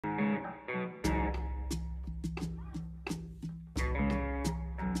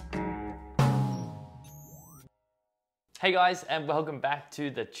Hey guys, and welcome back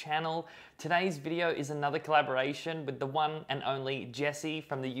to the channel. Today's video is another collaboration with the one and only Jessie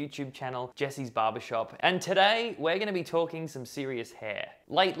from the YouTube channel Jessie's Barbershop. And today we're going to be talking some serious hair.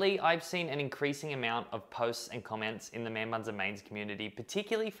 Lately, I've seen an increasing amount of posts and comments in the Man Buns and Mains community,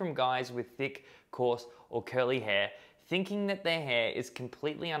 particularly from guys with thick, coarse or curly hair, thinking that their hair is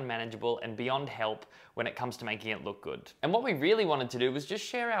completely unmanageable and beyond help when it comes to making it look good. And what we really wanted to do was just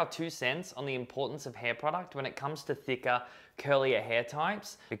share our 2 cents on the importance of hair product when it comes to thicker, curlier hair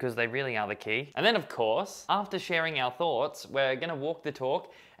types, because they really are the key. And then of course, after sharing our thoughts, we're gonna walk the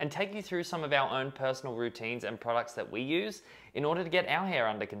talk and take you through some of our own personal routines and products that we use in order to get our hair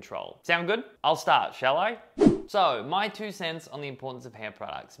under control. Sound good? I'll start, shall I? So, my 2 cents on the importance of hair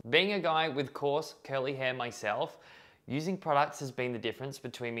products. Being a guy with coarse, curly hair myself, using products has been the difference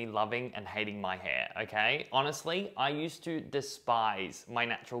between me loving and hating my hair, okay? Honestly, I used to despise my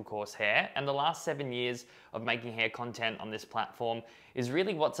natural coarse hair, and the last 7 years of making hair content on this platform is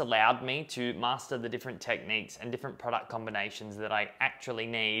really what's allowed me to master the different techniques and different product combinations that I actually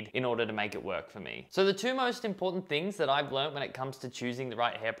need in order to make it work for me. So the 2 most important things that I've learned when it comes to choosing the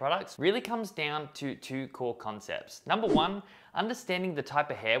right hair products really comes down to 2 core concepts. Number 1, understanding the type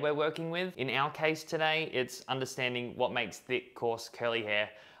of hair we're working with. In our case today, it's understanding what makes thick, coarse, curly hair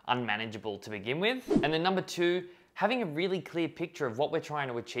unmanageable to begin with. And then number 2, having a really clear picture of what we're trying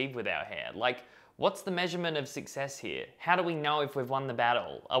to achieve with our hair. Like, what's the measurement of success here? How do we know if we've won the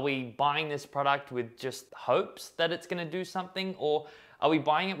battle? Are we buying this product with just hopes that it's gonna do something, or are we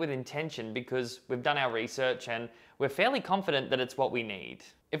buying it with intention because we've done our research and we're fairly confident that it's what we need?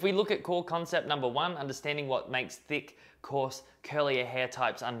 If we look at core concept number 1, understanding what makes thick, coarse, curlier hair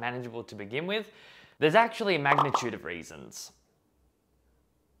types unmanageable to begin with, there's actually a magnitude of reasons.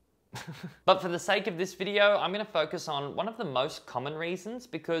 But for the sake of this video, I'm going to focus on one of the most common reasons,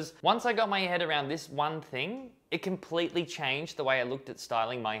 because once I got my head around this one thing, it completely changed the way I looked at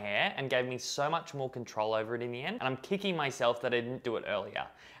styling my hair and gave me so much more control over it in the end. And I'm kicking myself that I didn't do it earlier.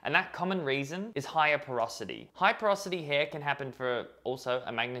 And that common reason is higher porosity. High porosity hair can happen for also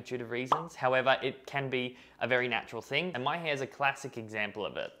a magnitude of reasons. However, it can be a very natural thing. And my hair is a classic example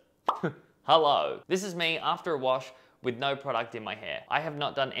of it. Hello. This is me after a wash with no product in my hair. I have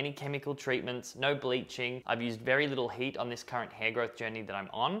not done any chemical treatments, no bleaching. I've used very little heat on this current hair growth journey that I'm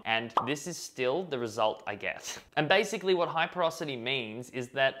on, and this is still the result I get. And basically what high porosity means is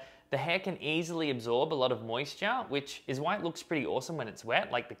that the hair can easily absorb a lot of moisture, which is why it looks pretty awesome when it's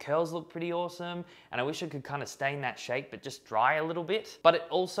wet. Like, the curls look pretty awesome, and I wish I could kind of stay in that shape but just dry a little bit. But it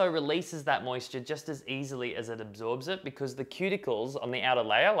also releases that moisture just as easily as it absorbs it, because the cuticles on the outer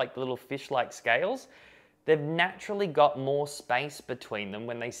layer, like the little fish-like scales, they've naturally got more space between them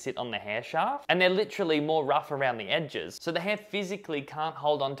when they sit on the hair shaft, and they're literally more rough around the edges. So the hair physically can't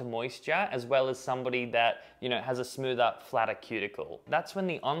hold on to moisture as well as somebody that, you know, has a smoother, flatter cuticle. That's when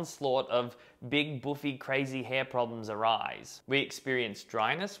the onslaught of big, buffy, crazy hair problems arise. We experience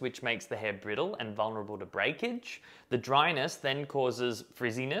dryness, which makes the hair brittle and vulnerable to breakage. The dryness then causes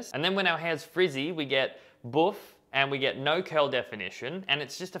frizziness, and then when our hair's frizzy, we get buff, and we get no curl definition, and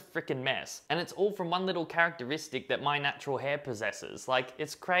it's just a freaking mess. And it's all from one little characteristic that my natural hair possesses. Like,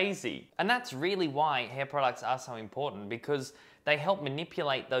 it's crazy. And that's really why hair products are so important, because they help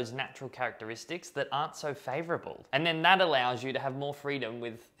manipulate those natural characteristics that aren't so favorable. And then that allows you to have more freedom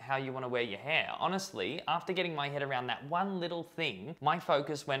with how you want to wear your hair. Honestly, after getting my head around that one little thing, my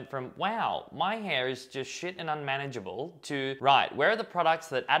focus went from, wow, my hair is just shit and unmanageable, to, right, where are the products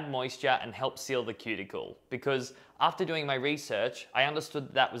that add moisture and help seal the cuticle? Because after doing my research, I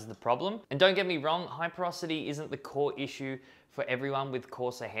understood that was the problem. And don't get me wrong, high porosity isn't the core issue for everyone with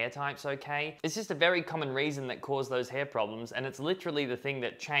coarser hair types, okay? It's just a very common reason that caused those hair problems, and it's literally the thing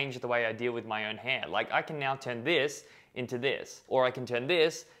that changed the way I deal with my own hair. Like, I can now turn this into this, or I can turn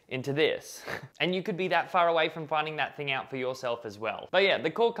this into this. And you could be that far away from finding that thing out for yourself as well. But yeah, the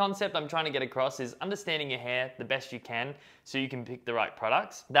core concept I'm trying to get across is understanding your hair the best you can so you can pick the right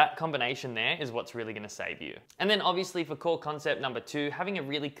products. That combination there is what's really gonna save you. And then obviously for core concept number 2, having a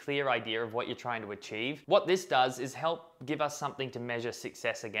really clear idea of what you're trying to achieve. What this does is help give us something to measure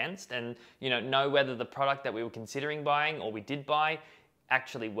success against, and, you know whether the product that we were considering buying or we did buy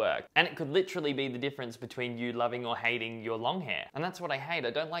actually work. And it could literally be the difference between you loving or hating your long hair. And that's what I hate. I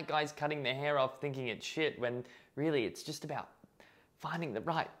don't like guys cutting their hair off thinking it's shit, when really it's just about finding the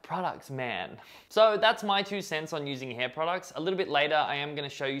right products, man. So that's my 2 cents on using hair products. A little bit later, I am gonna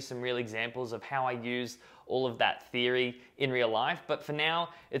show you some real examples of how I use all of that theory in real life. But for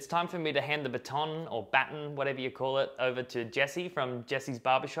now, it's time for me to hand the baton, or baton, whatever you call it, over to Jessie from Jessie's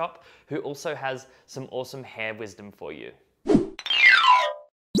Barbershop, who also has some awesome hair wisdom for you.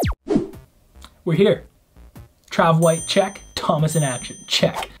 We're here. Trav White, check. Thomas in action,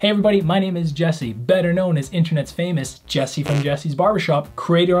 check. Hey everybody, my name is Jesse, better known as internet's famous Jesse from Jesse's Barbershop,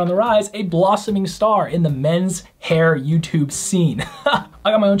 creator on the rise, a blossoming star in the men's hair YouTube scene.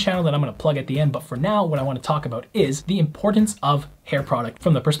 I got my own channel that I'm gonna plug at the end, but for now, what I wanna talk about is the importance of hair product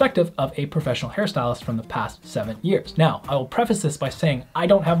from the perspective of a professional hairstylist from the past 7 years. Now, I will preface this by saying I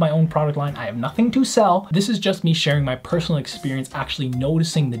don't have my own product line. I have nothing to sell. This is just me sharing my personal experience, actually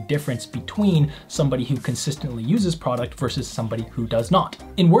noticing the difference between somebody who consistently uses product versus somebody who does not.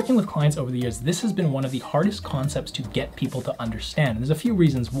 In working with clients over the years, this has been one of the hardest concepts to get people to understand. There's a few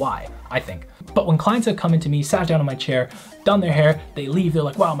reasons why, I think. But when clients have come into me, sat down in my chair, done their hair, they leave, they're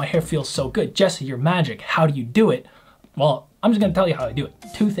like, wow, my hair feels so good. Jesse, you're magic. How do you do it? Well, I'm just gonna tell you how I do it.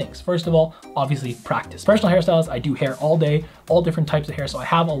 2 things. First of all, obviously practice. Professional hairstylist, I do hair all day, all different types of hair, so I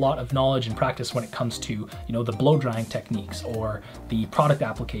have a lot of knowledge and practice when it comes to, you know, the blow drying techniques or the product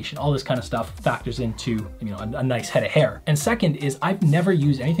application. All this kind of stuff factors into, you know, a nice head of hair. And second is I've never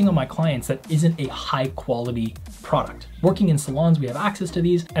used anything on my clients that isn't a high quality product. Working in salons, we have access to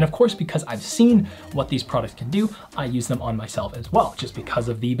these, and of course, because I've seen what these products can do, I use them on myself as well, just because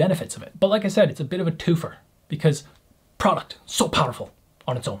of the benefits of it. But like I said, it's a bit of a twofer, because product, so powerful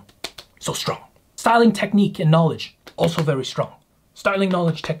on its own, so strong. Styling technique and knowledge, also very strong. Styling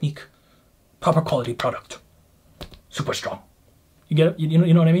knowledge, technique, proper quality product, super strong. You get it?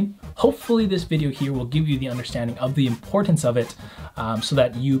 You know what I mean? Hopefully this video here will give you the understanding of the importance of it so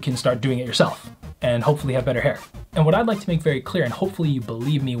that you can start doing it yourself and hopefully have better hair. And what I'd like to make very clear, and hopefully you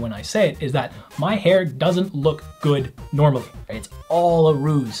believe me when I say it, is that my hair doesn't look good normally. It's all a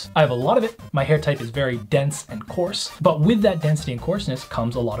ruse. I have a lot of it. My hair type is very dense and coarse, but with that density and coarseness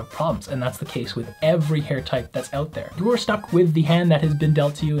comes a lot of problems. And that's the case with every hair type that's out there. You are stuck with the hand that has been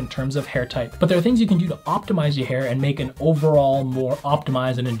dealt to you in terms of hair type, but there are things you can do to optimize your hair and make an overall more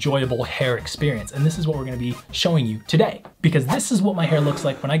optimized and enjoyable hair experience. And this is what we're gonna be showing you today, because this is what my hair looks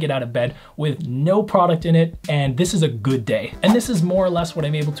like when I get out of bed with no product in it, and this is a good day. And this is more or less what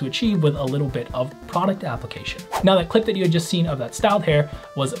I'm able to achieve with a little bit of product application. Now that clip that you had just seen of that styled hair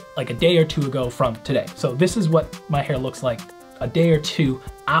was like a day or 2 ago from today. So this is what my hair looks like a day or 2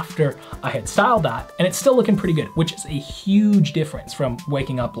 after I had styled that, and it's still looking pretty good, which is a huge difference from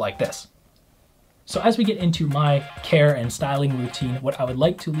waking up like this. So as we get into my care and styling routine, what I would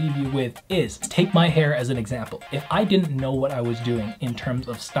like to leave you with is take my hair as an example. If I didn't know what I was doing in terms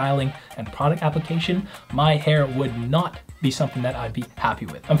of styling and product application, my hair would not be something that I'd be happy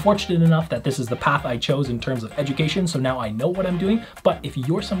with. I'm fortunate enough that this is the path I chose in terms of education, so now I know what I'm doing. But if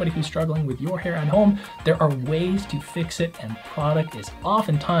you're somebody who's struggling with your hair at home, there are ways to fix it, and product is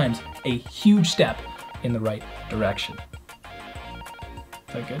oftentimes a huge step in the right direction.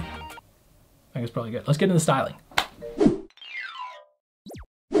 Is that good? I think it's probably good. Let's get into the styling.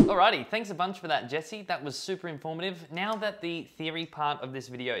 Alrighty, thanks a bunch for that, Jesse. That was super informative. Now that the theory part of this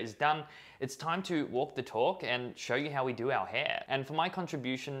video is done, it's time to walk the talk and show you how we do our hair. And for my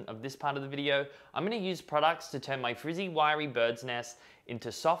contribution of this part of the video, I'm gonna use products to turn my frizzy, wiry bird's nest into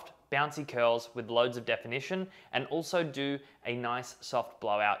soft, bouncy curls with loads of definition, and also do a nice soft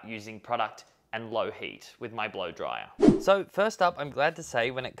blowout using product and low heat with my blow dryer. So first up, I'm glad to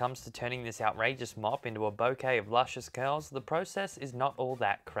say when it comes to turning this outrageous mop into a bouquet of luscious curls, the process is not all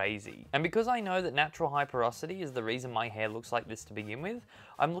that crazy. And because I know that natural high porosity is the reason my hair looks like this to begin with,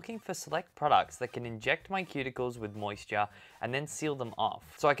 I'm looking for select products that can inject my cuticles with moisture and then seal them off,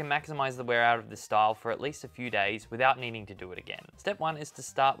 so I can maximize the wear out of this style for at least a few days without needing to do it again. Step 1 is to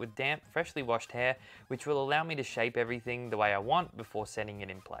start with damp, freshly washed hair, which will allow me to shape everything the way I want before setting it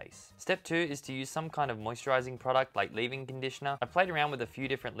in place. Step 2 is to use some kind of moisturizing product like leave-in conditioner. I've played around with a few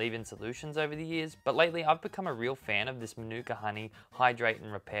different leave-in solutions over the years, but lately I've become a real fan of this Manuka Honey Hydrate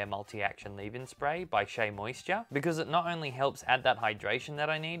and Repair Multi-Action Leave-In Spray by Shea Moisture, because it not only helps add that hydration that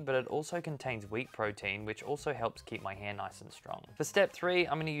I need, but it also contains wheat protein, which also helps keep my hair nice and strong. For step 3,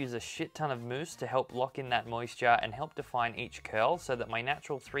 I'm going to use a shit ton of mousse to help lock in that moisture and help define each curl so that my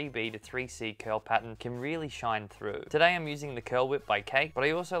natural 3B to 3C curl pattern can really shine through. Today I'm using the Curl Whip by Cake, but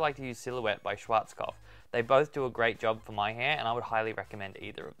I also like to use Silhouette by Schwarzkopf. They both do a great job for my hair, and I would highly recommend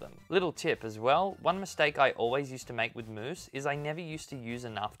either of them. Little tip as well, one mistake I always used to make with mousse is I never used to use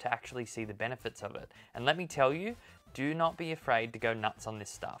enough to actually see the benefits of it. And let me tell you, do not be afraid to go nuts on this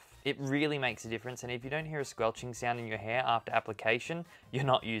stuff. It really makes a difference, and if you don't hear a squelching sound in your hair after application, you're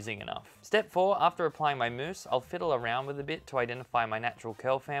not using enough. Step 4, after applying my mousse, I'll fiddle around with a bit to identify my natural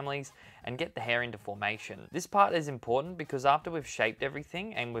curl families, and get the hair into formation. This part is important because after we've shaped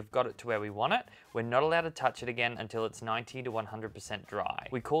everything and we've got it to where we want it, we're not allowed to touch it again until it's 90 to 100% dry.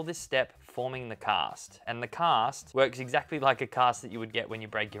 We call this step forming the cast, and the cast works exactly like a cast that you would get when you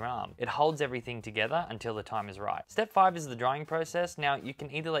break your arm. It holds everything together until the time is right. Step 5 is the drying process. Now you can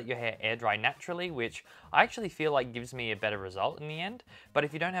either let your hair air dry naturally, which I actually feel like gives me a better result in the end, but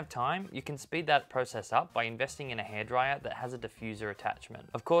if you don't have time, you can speed that process up by investing in a hairdryer that has a diffuser attachment.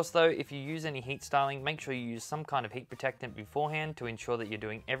 Of course though, if you use any heat styling, make sure you use some kind of heat protectant beforehand to ensure that you're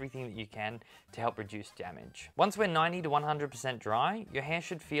doing everything that you can to help reduce damage. Once we're 90 to 100% dry, your hair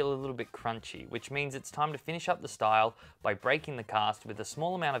should feel a little bit crunchy, which means it's time to finish up the style by breaking the cast with a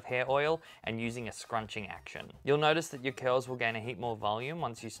small amount of hair oil and using a scrunching action. You'll notice that your curls will gain a heap more volume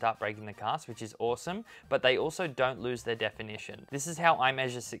once you start breaking the cast, which is awesome, but they also don't lose their definition. This is how I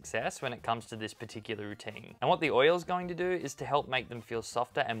measure success when it comes to this particular routine. And what the oil is going to do is to help make them feel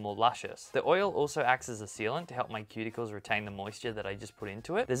softer and more luscious. The oil also acts as a sealant to help my cuticles retain the moisture that I just put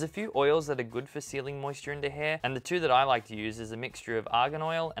into it. There's a few oils that are good for sealing moisture into hair, and the two that I like to use is a mixture of argan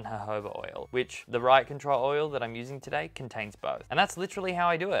oil and jojoba oil, which the Riot Control oil that I'm using today contains both. And that's literally how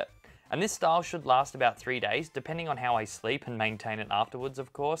I do it. And this style should last about 3 days, depending on how I sleep and maintain it afterwards,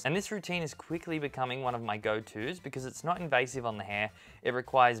 of course. And this routine is quickly becoming one of my go-tos because it's not invasive on the hair, it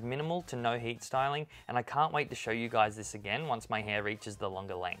requires minimal to no heat styling, and I can't wait to show you guys this again once my hair reaches the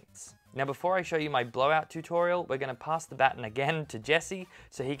longer lengths. Now before I show you my blowout tutorial, we're going to pass the baton again to Jesse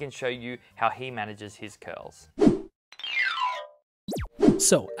so he can show you how he manages his curls.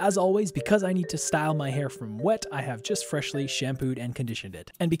 So, as always, because I need to style my hair from wet, I have just freshly shampooed and conditioned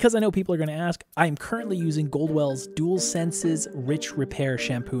it. And because I know people are going to ask, I am currently using Goldwell's Dual Senses Rich Repair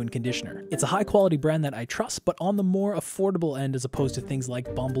Shampoo and Conditioner. It's a high quality brand that I trust, but on the more affordable end as opposed to things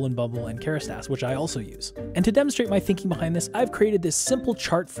like Bumble and Bumble and Kerastase, which I also use. And to demonstrate my thinking behind this, I've created this simple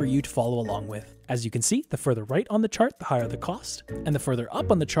chart for you to follow along with. As you can see, the further right on the chart, the higher the cost, and the further up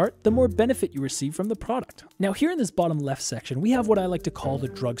on the chart, the more benefit you receive from the product. Now here in this bottom left section, we have what I like to call the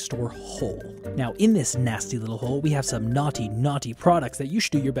drugstore hole. Now in this nasty little hole, we have some naughty products that you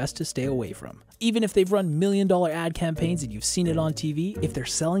should do your best to stay away from. Even if they've run $1 million ad campaigns and you've seen it on TV, if they're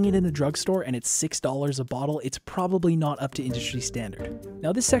selling it in a drugstore and it's $6 a bottle, it's probably not up to industry standard.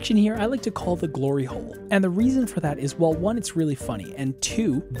 Now this section here, I like to call the glory hole. And the reason for that is, well, one, it's really funny, and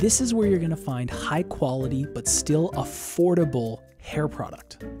two, this is where you're gonna find high quality but still affordable hair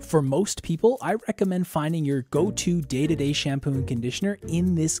product. For most people, I recommend finding your go-to day-to-day shampoo and conditioner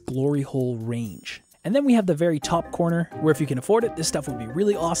in this glory hole range. And then we have the very top corner, where if you can afford it, this stuff would be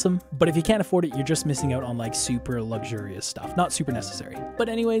really awesome, but if you can't afford it, you're just missing out on like super luxurious stuff, not super necessary. But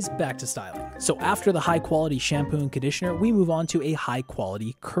anyways, back to styling. So after the high quality shampoo and conditioner, we move on to a high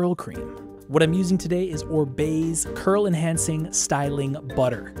quality curl cream. What I'm using today is Orbai's Curl Enhancing Styling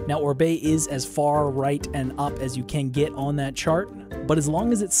Butter. Now Orbay is as far right and up as you can get on that chart, but as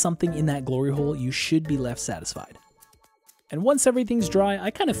long as it's something in that glory hole, you should be left satisfied. And once everything's dry,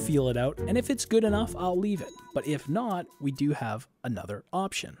 I kind of feel it out, and if it's good enough, I'll leave it. But if not, we do have another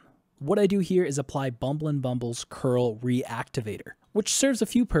option. What I do here is apply Bumble & Bumble's Curl Reactivator, which serves a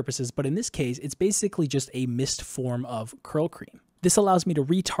few purposes, but in this case, it's basically just a mist form of curl cream. This allows me to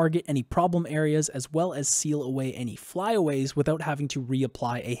retarget any problem areas as well as seal away any flyaways without having to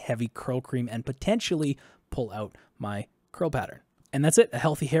reapply a heavy curl cream and potentially pull out my curl pattern. And that's it, a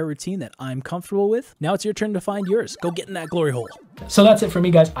healthy hair routine that I'm comfortable with. Now it's your turn to find yours. Go get in that glory hole. So that's it for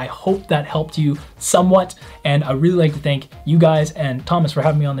me, guys. I hope that helped you somewhat. And I really like to thank you guys and Thomas for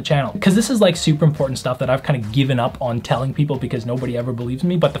having me on the channel, because this is like super important stuff that I've kind of given up on telling people because nobody ever believes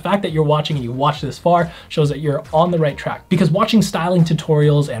me. But the fact that you're watching and you watched this far shows that you're on the right track, because watching styling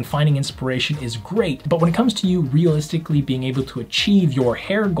tutorials and finding inspiration is great. But when it comes to you realistically being able to achieve your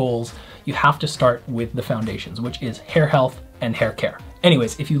hair goals, you have to start with the foundations, which is hair health and hair care.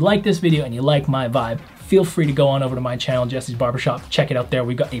 Anyways, if you like this video and you like my vibe, feel free to go on over to my channel, Jesse's Barbershop. Check it out there.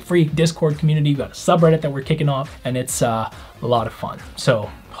 We've got a free Discord community. We've got a subreddit that we're kicking off, and it's a lot of fun.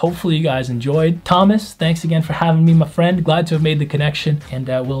 So hopefully you guys enjoyed. Thomas, thanks again for having me, my friend. Glad to have made the connection, and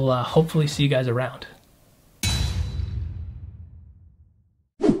we'll hopefully see you guys around.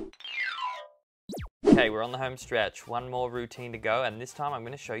 Okay, we're on the home stretch. One more routine to go, and this time I'm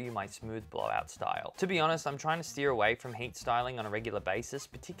going to show you my smooth blowout style. To be honest, I'm trying to steer away from heat styling on a regular basis,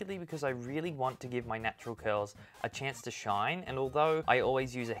 particularly because I really want to give my natural curls a chance to shine, and although I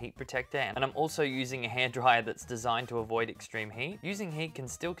always use a heat protector, and I'm also using a hairdryer that's designed to avoid extreme heat, using heat can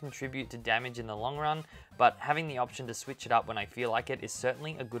still contribute to damage in the long run, but having the option to switch it up when I feel like it is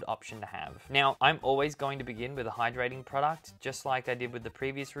certainly a good option to have. Now, I'm always going to begin with a hydrating product, just like I did with the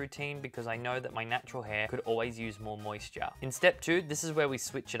previous routine, because I know that my natural hair could always use more moisture. In step 2, this is where we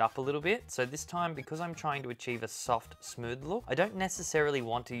switch it up a little bit. So this time, because I'm trying to achieve a soft, smooth look, I don't necessarily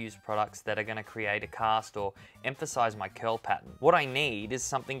want to use products that are going to create a cast or emphasize my curl pattern. What I need is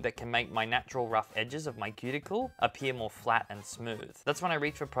something that can make my natural rough edges of my cuticle appear more flat and smooth. That's when I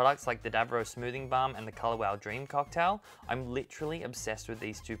reach for products like the Davroe Smoothing Balm and the Color Wow Dream Cocktail. I'm literally obsessed with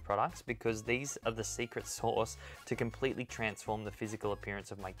these two products because these are the secret sauce to completely transform the physical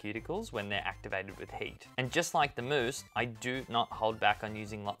appearance of my cuticles when they're activated with heat. And just like the mousse, I do not hold back on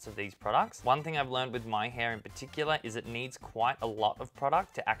using lots of these products. One thing I've learned with my hair in particular is it needs quite a lot of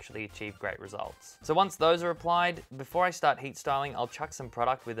product to actually achieve great results. So once those are applied, before I start heat styling, I'll chuck some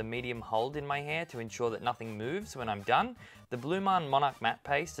product with a medium hold in my hair to ensure that nothing moves when I'm done. The Blue Man Monarch Matte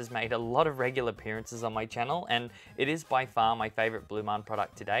Paste has made a lot of regular appearances on my channel, and it is by far my favorite Blue Man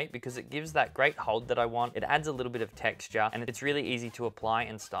product to date because it gives that great hold that I want, it adds a little bit of texture, and it's really easy to apply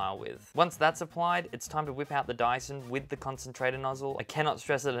and style with. Once that's applied, it's time to whip out the Dyson with the concentrator nozzle. I cannot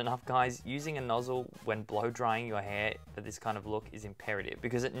stress it enough, guys, using a nozzle when blow drying your hair for this kind of look is imperative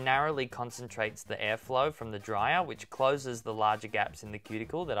because it narrowly concentrates the airflow from the dryer, which closes the larger gaps in the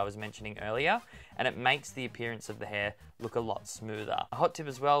cuticle that I was mentioning earlier, and it makes the appearance of the hair look a lot smoother. A hot tip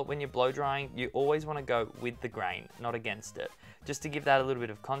as well, when you're blow drying, you always want to go with the grain, not against it. Just to give that a little bit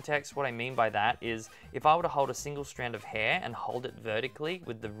of context, what I mean by that is if I were to hold a single strand of hair and hold it vertically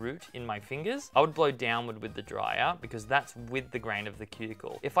with the root in my fingers, I would blow downward with the dryer because that's with the grain of the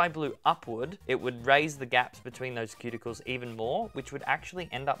cuticle. If I blew upward, it would raise the gaps between those cuticles even more, which would actually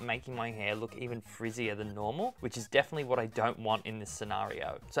end up making my hair look even frizzier than normal, which is definitely what I don't want in this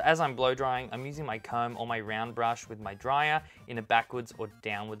scenario. So as I'm blow drying, I'm using my comb or my round brush with my dryer in a backwards or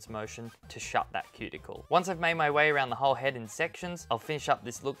downwards motion to shut that cuticle. Once I've made my way around the whole head in sections, I'll finish up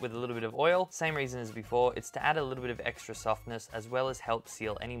this look with a little bit of oil. Same reason as before, it's to add a little bit of extra softness as well as help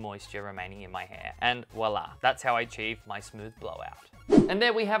seal any moisture remaining in my hair. And voila, that's how I achieve my smooth blowout. And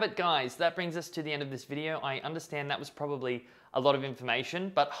there we have it, guys. That brings us to the end of this video. I understand that was probably a lot of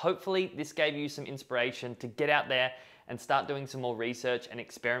information, but hopefully this gave you some inspiration to get out there and start doing some more research and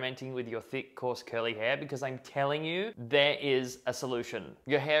experimenting with your thick, coarse, curly hair, because I'm telling you, there is a solution.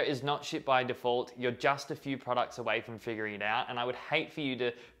 Your hair is not shit by default. You're just a few products away from figuring it out, and I would hate for you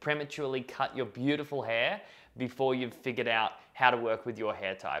to prematurely cut your beautiful hair before you've figured out how to work with your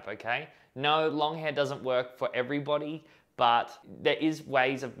hair type, okay? No, long hair doesn't work for everybody, but there is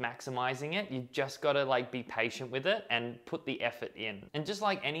ways of maximizing it. You just gotta be patient with it and put the effort in. And just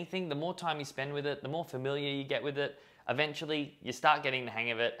like anything, the more time you spend with it, the more familiar you get with it, eventually you start getting the hang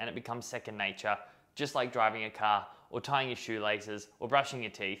of it and it becomes second nature, just like driving a car or tying your shoelaces or brushing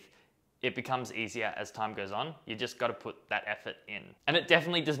your teeth. It becomes easier as time goes on. You just gotta put that effort in. And it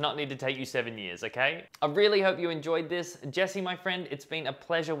definitely does not need to take you 7 years, okay? I really hope you enjoyed this. Jesse, my friend, it's been a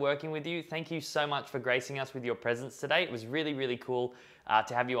pleasure working with you. Thank you so much for gracing us with your presence today. It was really, really cool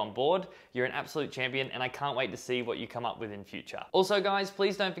to have you on board. You're an absolute champion, and I can't wait to see what you come up with in future. Also, guys,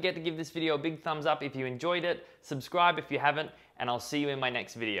 please don't forget to give this video a big thumbs up if you enjoyed it, subscribe if you haven't, and I'll see you in my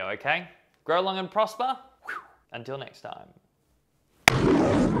next video, okay? Grow long and prosper. Until next time.